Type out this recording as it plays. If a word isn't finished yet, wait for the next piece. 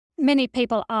Many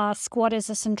people ask, what is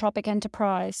a syntropic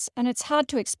enterprise? And it's hard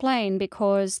to explain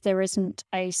because there isn't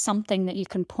something that you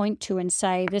can point to and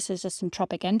say, this is a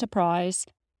syntropic enterprise,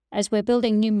 as we're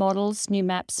building new models, new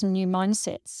maps, and new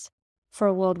mindsets for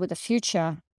a world with a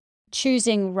future.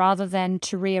 Choosing, rather than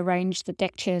to rearrange the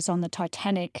deck chairs on the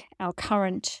Titanic, our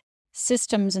current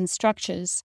systems and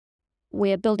structures,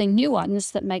 we're building new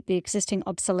ones that make the existing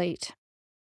obsolete.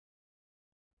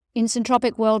 In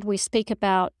Syntropic World, we speak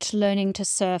about learning to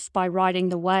surf by riding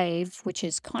the wave, which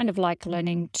is kind of like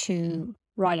learning to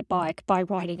ride a bike by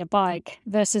riding a bike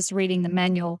versus reading the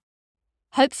manual.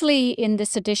 Hopefully, in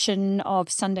this edition of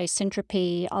Sunday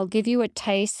Syntropy, I'll give you a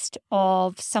taste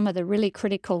of some of the really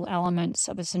critical elements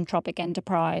of a syntropic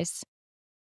enterprise,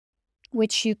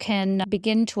 which you can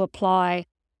begin to apply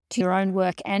to your own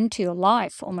work and to your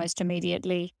life almost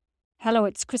immediately. Hello,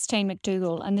 it's Christine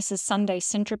McDougall, and this is Sunday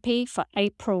Syntropy for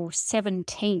April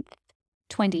 17th,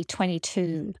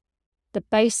 2022. The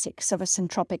basics of a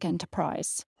syntropic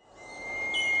enterprise.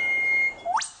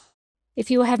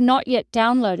 If you have not yet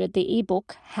downloaded the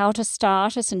ebook, How to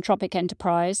Start a Syntropic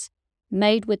Enterprise,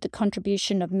 made with the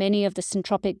contribution of many of the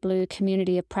Syntropic Blue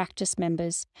community of practice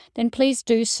members, then please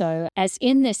do so, as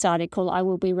in this article I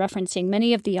will be referencing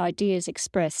many of the ideas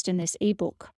expressed in this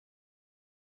ebook.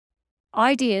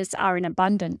 Ideas are in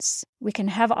abundance. We can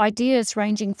have ideas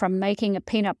ranging from making a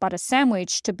peanut butter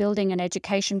sandwich to building an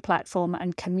education platform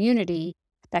and community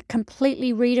that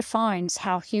completely redefines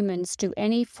how humans do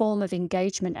any form of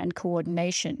engagement and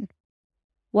coordination.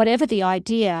 Whatever the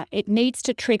idea, it needs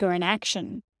to trigger an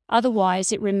action.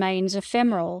 Otherwise, it remains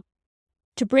ephemeral.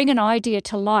 To bring an idea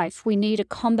to life, we need a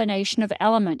combination of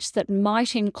elements that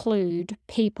might include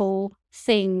people,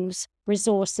 things,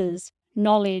 resources,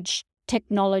 knowledge,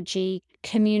 technology,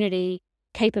 community,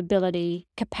 capability,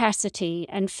 capacity,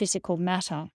 and physical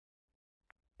matter.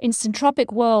 In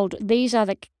Syntropic World, these are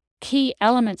the key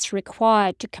elements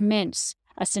required to commence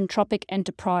a syntropic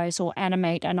enterprise or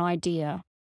animate an idea.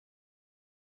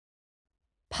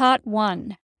 Part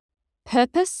 1.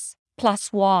 Purpose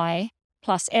plus why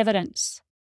plus evidence.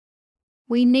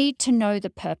 We need to know the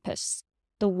purpose,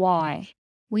 the why.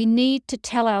 We need to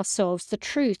tell ourselves the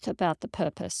truth about the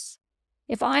purpose.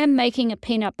 If I am making a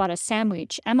peanut butter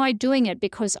sandwich, am I doing it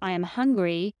because I am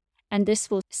hungry and this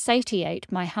will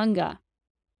satiate my hunger?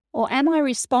 Or am I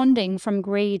responding from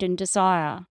greed and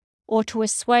desire, or to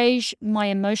assuage my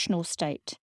emotional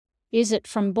state? Is it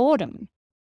from boredom?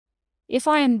 If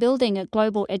I am building a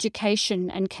global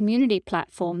education and community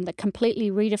platform that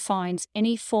completely redefines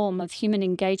any form of human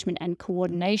engagement and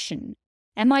coordination,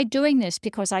 am I doing this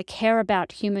because I care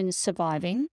about humans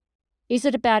surviving? Is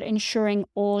it about ensuring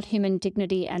all human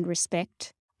dignity and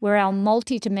respect, where our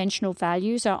multidimensional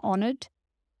values are honoured?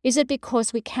 Is it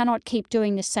because we cannot keep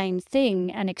doing the same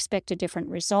thing and expect a different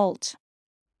result?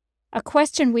 A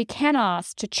question we can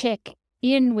ask to check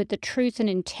in with the truth and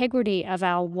integrity of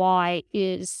our why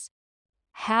is,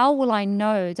 how will I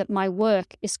know that my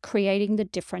work is creating the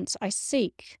difference I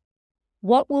seek?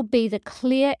 What will be the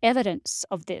clear evidence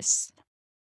of this?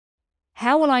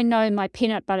 How will I know my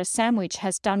peanut butter sandwich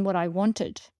has done what I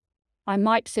wanted? I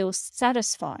might feel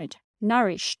satisfied,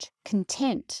 nourished,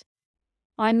 content.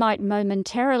 I might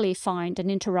momentarily find an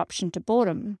interruption to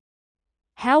boredom.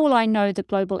 How will I know the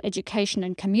global education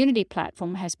and community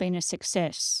platform has been a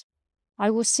success?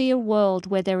 I will see a world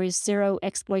where there is zero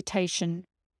exploitation,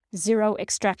 zero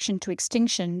extraction to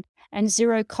extinction, and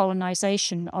zero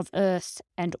colonization of Earth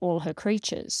and all her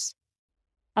creatures.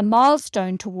 A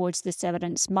milestone towards this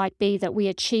evidence might be that we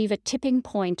achieve a tipping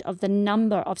point of the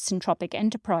number of syntropic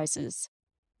enterprises,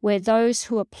 where those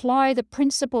who apply the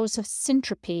principles of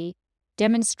syntropy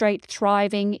demonstrate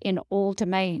thriving in all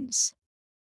domains.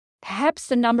 Perhaps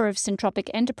the number of syntropic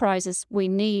enterprises we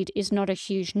need is not a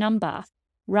huge number,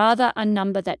 rather a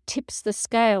number that tips the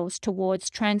scales towards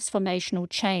transformational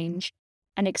change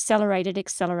and accelerated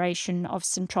acceleration of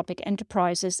syntropic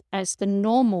enterprises as the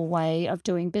normal way of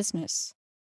doing business.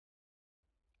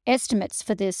 Estimates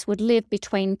for this would live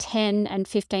between 10 and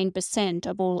 15%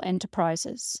 of all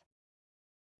enterprises.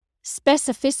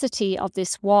 Specificity of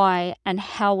this why and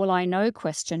how will I know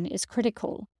question is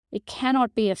critical. It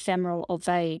cannot be ephemeral or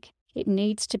vague. It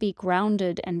needs to be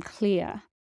grounded and clear.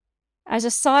 As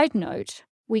a side note,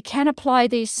 we can apply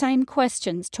these same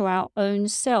questions to our own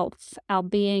self, our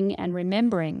being and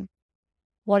remembering.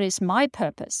 What is my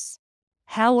purpose?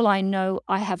 How will I know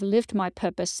I have lived my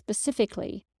purpose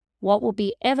specifically? What will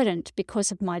be evident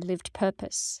because of my lived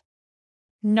purpose?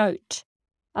 Note,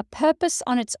 a purpose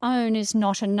on its own is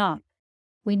not enough.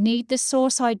 We need the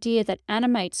source idea that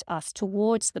animates us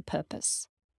towards the purpose.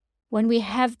 When we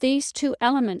have these two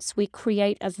elements, we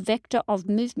create a vector of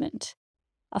movement.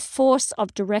 a force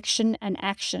of direction and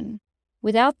action.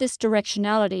 Without this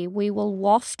directionality, we will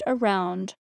waft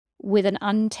around with an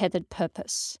untethered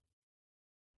purpose.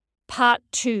 Part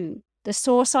 2. The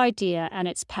source idea and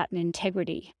its pattern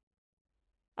integrity.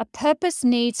 A purpose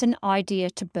needs an idea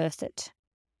to birth it.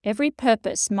 Every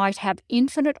purpose might have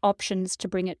infinite options to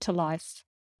bring it to life.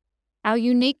 Our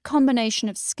unique combination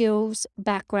of skills,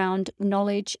 background,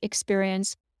 knowledge,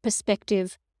 experience,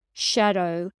 perspective,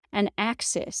 shadow, and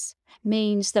access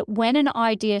means that when an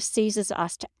idea seizes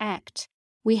us to act,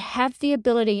 we have the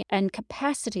ability and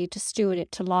capacity to steward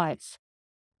it to life.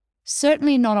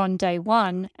 Certainly not on day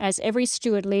one, as every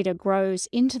steward leader grows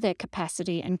into their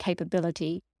capacity and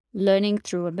capability, learning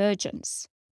through emergence.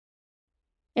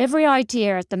 Every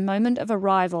idea at the moment of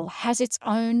arrival has its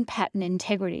own pattern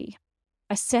integrity,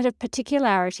 a set of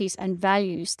particularities and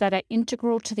values that are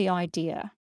integral to the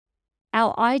idea.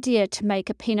 Our idea to make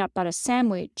a peanut butter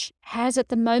sandwich has at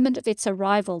the moment of its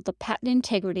arrival the pattern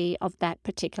integrity of that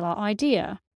particular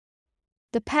idea.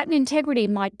 The pattern integrity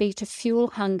might be to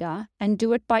fuel hunger and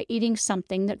do it by eating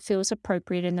something that feels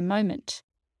appropriate in the moment.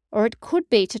 Or it could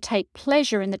be to take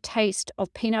pleasure in the taste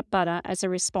of peanut butter as a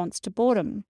response to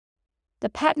boredom. The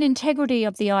pattern integrity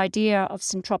of the idea of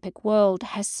Syntropic world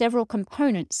has several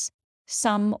components,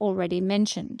 some already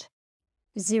mentioned.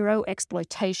 Zero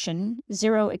exploitation,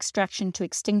 zero extraction to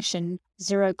extinction,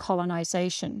 zero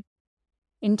colonization.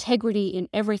 Integrity in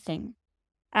everything.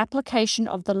 Application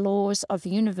of the laws of the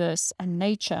universe and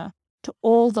nature to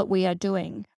all that we are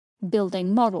doing.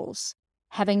 Building models.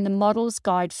 Having the models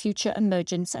guide future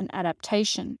emergence and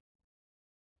adaptation.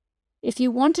 If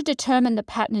you want to determine the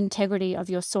pattern integrity of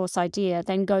your source idea,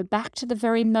 then go back to the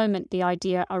very moment the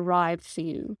idea arrived for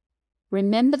you.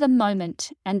 Remember the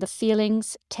moment and the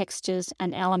feelings, textures,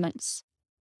 and elements.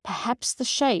 Perhaps the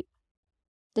shape,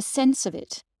 the sense of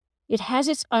it. It has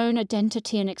its own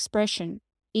identity and expression,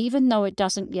 even though it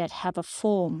doesn't yet have a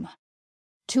form.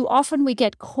 Too often we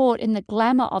get caught in the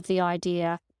glamour of the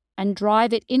idea and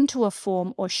drive it into a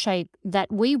form or shape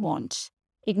that we want,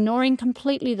 ignoring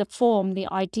completely the form the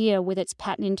idea with its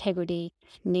pattern integrity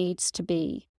needs to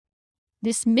be.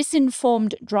 This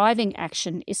misinformed driving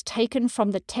action is taken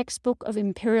from the textbook of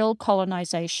imperial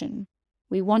colonization.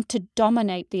 We want to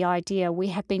dominate the idea we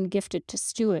have been gifted to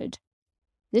steward.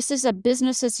 This is a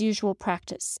business-as-usual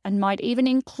practice and might even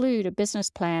include a business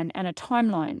plan and a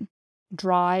timeline.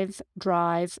 Drive,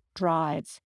 drive,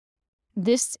 drive.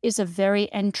 This is a very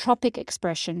entropic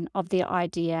expression of the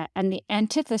idea and the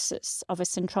antithesis of a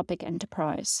syntropic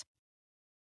enterprise.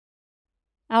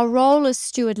 Our role as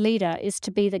steward leader is to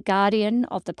be the guardian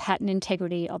of the pattern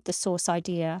integrity of the source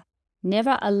idea,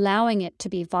 never allowing it to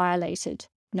be violated,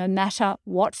 no matter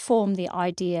what form the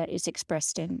idea is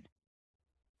expressed in.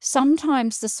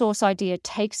 Sometimes the source idea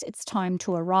takes its time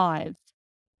to arrive,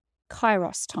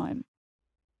 Kairos time.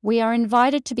 We are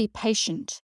invited to be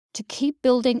patient, to keep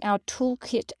building our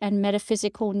toolkit and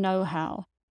metaphysical know-how,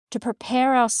 to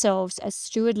prepare ourselves as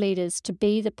steward leaders to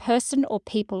be the person or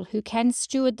people who can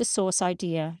steward the source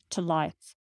idea to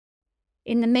life.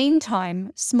 In the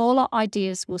meantime, smaller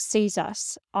ideas will seize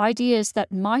us, ideas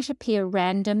that might appear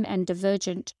random and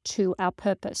divergent to our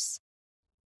purpose.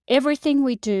 Everything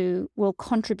we do will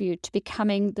contribute to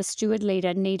becoming the steward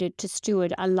leader needed to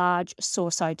steward a large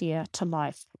source idea to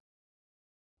life.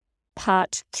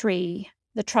 Part 3.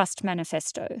 The Trust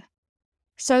Manifesto.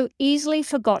 So easily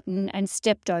forgotten and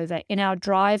stepped over in our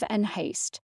drive and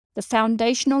haste, the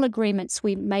foundational agreements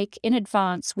we make in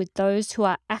advance with those who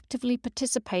are actively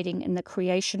participating in the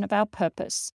creation of our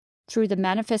purpose through the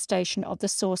manifestation of the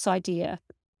source idea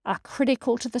are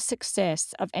critical to the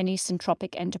success of any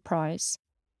syntropic enterprise.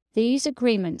 These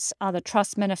agreements are the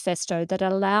trust manifesto that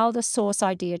allow the source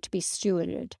idea to be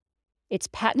stewarded, its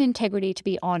pattern integrity to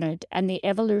be honored, and the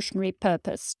evolutionary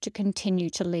purpose to continue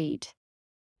to lead.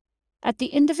 At the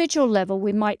individual level,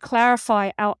 we might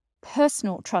clarify our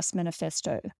personal trust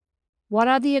manifesto. What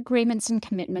are the agreements and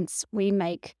commitments we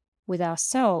make with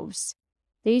ourselves?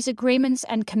 These agreements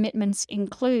and commitments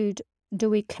include: do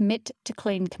we commit to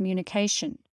clean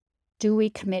communication? Do we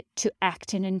commit to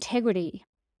act in integrity?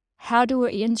 How do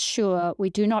we ensure we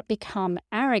do not become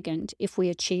arrogant if we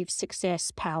achieve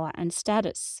success, power, and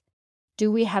status?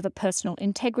 Do we have a personal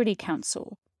integrity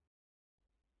council?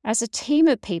 As a team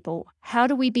of people, how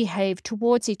do we behave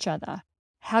towards each other?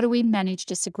 How do we manage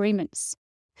disagreements?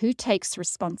 Who takes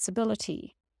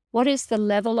responsibility? What is the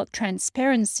level of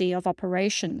transparency of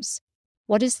operations?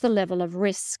 What is the level of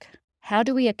risk? How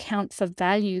do we account for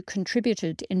value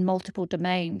contributed in multiple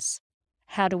domains?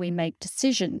 How do we make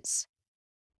decisions?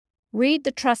 Read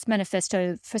the Trust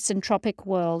Manifesto for Syntropic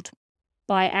World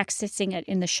by accessing it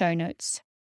in the show notes.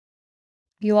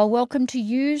 You are welcome to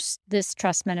use this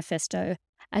trust manifesto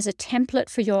as a template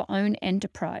for your own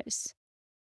enterprise.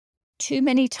 Too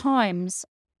many times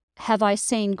have I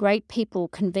seen great people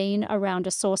convene around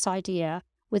a source idea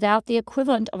without the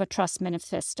equivalent of a trust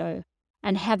manifesto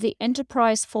and have the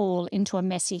enterprise fall into a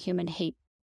messy human heap.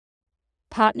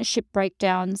 Partnership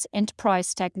breakdowns, enterprise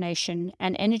stagnation,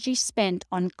 and energy spent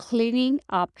on cleaning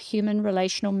up human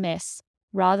relational mess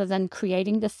rather than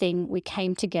creating the thing we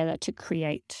came together to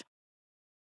create.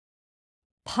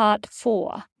 Part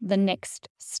 4, the next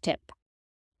step.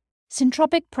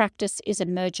 Syntropic practice is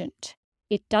emergent.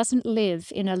 It doesn't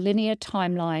live in a linear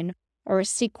timeline or a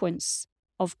sequence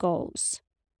of goals.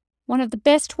 One of the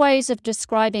best ways of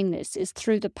describing this is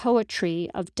through the poetry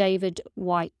of David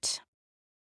Whyte.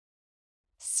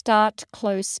 Start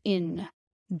close in.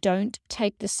 Don't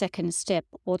take the second step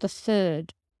or the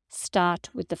third.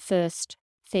 Start with the first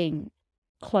thing.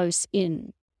 Close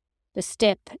in. The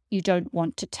step you don't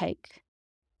want to take.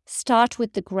 Start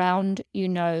with the ground you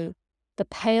know, the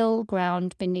pale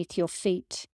ground beneath your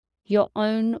feet, your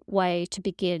own way to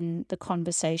begin the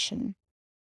conversation.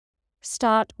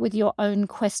 Start with your own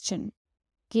question.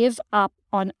 Give up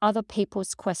on other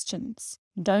people's questions.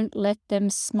 Don't let them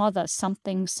smother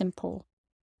something simple.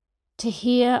 To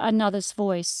hear another's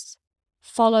voice,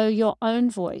 follow your own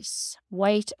voice.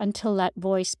 Wait until that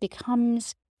voice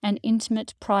becomes an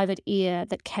intimate private ear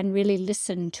that can really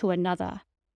listen to another.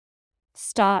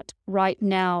 Start right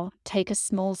now. Take a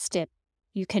small step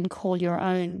you can call your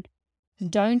own.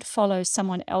 Don't follow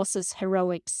someone else's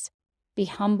heroics. Be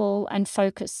humble and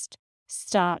focused.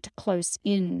 Start close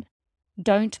in.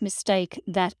 Don't mistake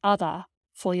that other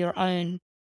for your own.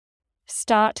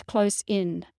 Start close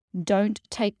in. Don't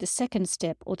take the second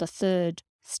step or the third.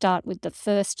 Start with the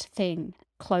first thing,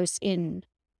 close in,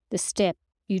 the step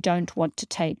you don't want to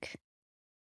take.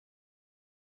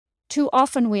 Too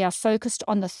often we are focused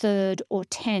on the third or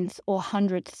 10th or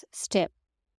 100th step,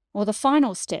 or the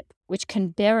final step, which can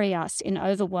bury us in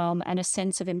overwhelm and a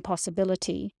sense of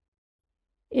impossibility.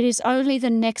 It is only the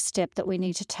next step that we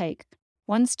need to take.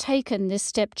 Once taken, this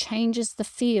step changes the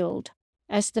field,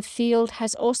 as the field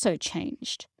has also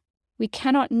changed. We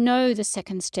cannot know the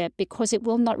second step because it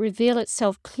will not reveal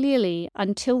itself clearly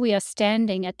until we are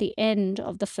standing at the end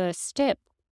of the first step.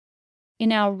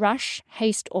 In our rush,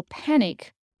 haste, or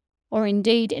panic, or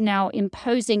indeed in our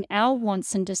imposing our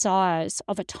wants and desires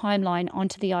of a timeline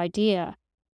onto the idea,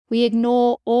 we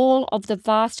ignore all of the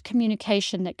vast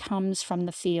communication that comes from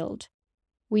the field.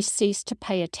 We cease to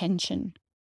pay attention.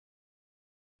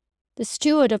 The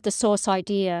steward of the source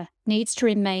idea needs to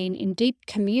remain in deep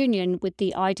communion with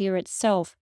the idea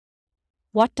itself.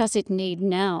 What does it need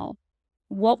now?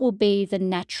 What will be the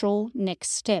natural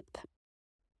next step?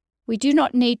 We do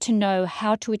not need to know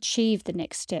how to achieve the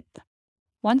next step.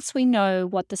 Once we know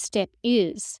what the step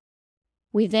is,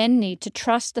 we then need to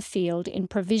trust the field in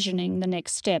provisioning the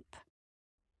next step.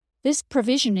 This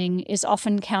provisioning is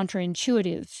often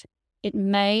counterintuitive. It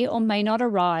may or may not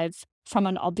arrive from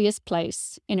an obvious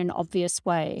place in an obvious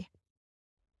way.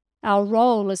 Our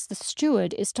role as the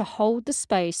steward is to hold the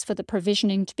space for the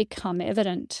provisioning to become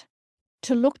evident,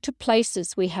 to look to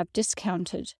places we have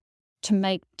discounted, to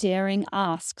make daring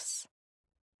asks.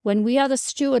 When we are the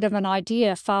steward of an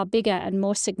idea far bigger and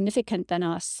more significant than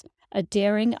us, a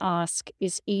daring ask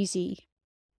is easy.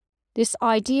 This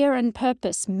idea and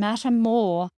purpose matter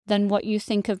more than what you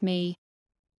think of me.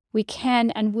 We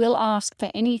can and will ask for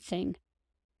anything.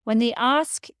 When the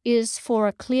ask is for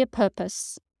a clear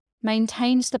purpose,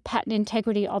 maintains the pattern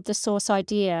integrity of the source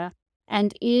idea,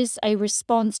 and is a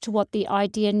response to what the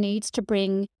idea needs to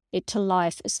bring it to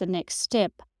life as the next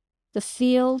step, the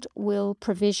field will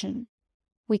provision.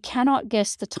 We cannot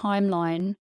guess the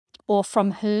timeline, or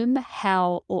from whom,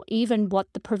 how, or even what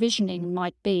the provisioning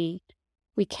might be.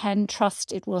 We can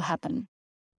trust it will happen.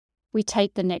 We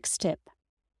take the next step,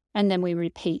 and then we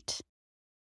repeat.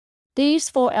 These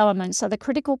 4 elements are the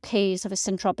critical keys of a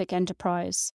syntropic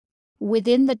enterprise.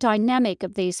 Within the dynamic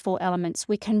of these 4 elements,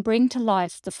 we can bring to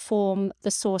life the form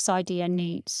the source idea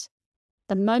needs.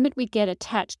 The moment we get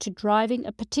attached to driving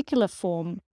a particular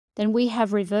form, then we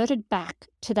have reverted back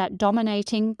to that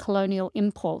dominating colonial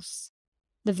impulse,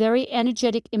 the very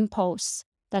energetic impulse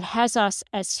that has us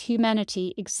as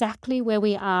humanity exactly where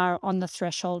we are on the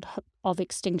threshold of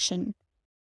extinction.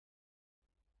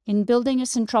 In building a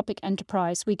syntropic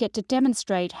enterprise, we get to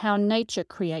demonstrate how nature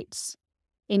creates,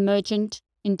 emergent,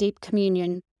 in deep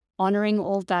communion, honouring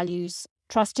all values,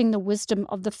 trusting the wisdom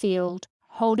of the field,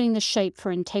 holding the shape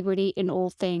for integrity in all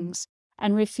things,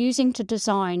 and refusing to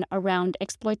design around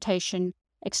exploitation,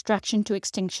 extraction to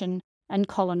extinction, and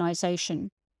colonization.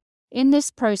 In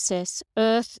this process,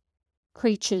 Earth,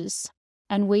 creatures,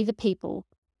 and we the people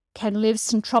can live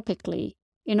syntropically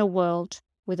in a world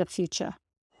with a future.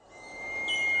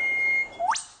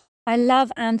 I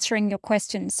love answering your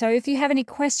questions. So if you have any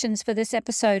questions for this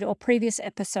episode or previous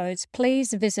episodes,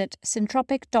 please visit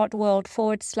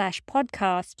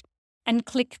syntropic.world/podcast and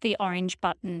click the orange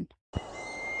button.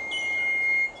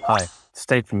 Hi,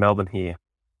 Steve from Melbourne here.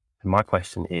 And my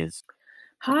question is...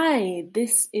 Hi,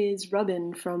 this is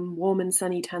Robin from warm and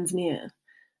sunny Tanzania.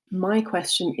 My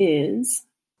question is...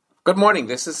 Good morning,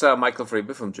 this is Michael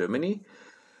Frebe from Germany.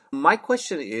 My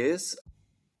question is...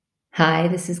 Hi,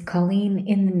 this is Colleen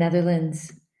in the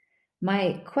Netherlands.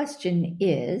 My question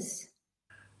is...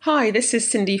 Hi, this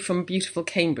is Cindy from beautiful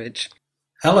Cambridge.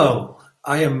 Hello,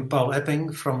 I am Paul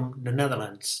Epping from the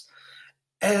Netherlands.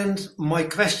 And my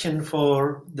question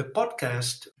for the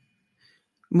podcast...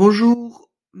 Bonjour,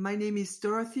 my name is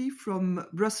Dorothy from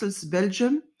Brussels,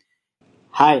 Belgium.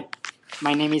 Hi,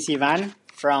 my name is Ivan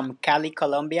from Cali,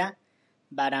 Colombia,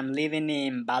 but I'm living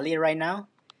in Bali right now.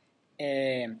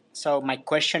 So my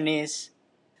question is...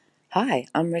 Hi,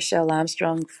 I'm Rochelle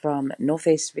Armstrong from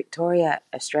Northeast Victoria,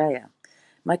 Australia.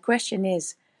 My question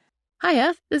is...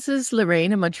 Hiya, this is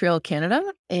Lorraine in Montreal,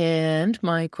 Canada, and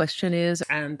my question is...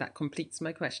 And that completes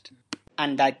my question.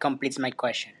 And that completes my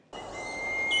question.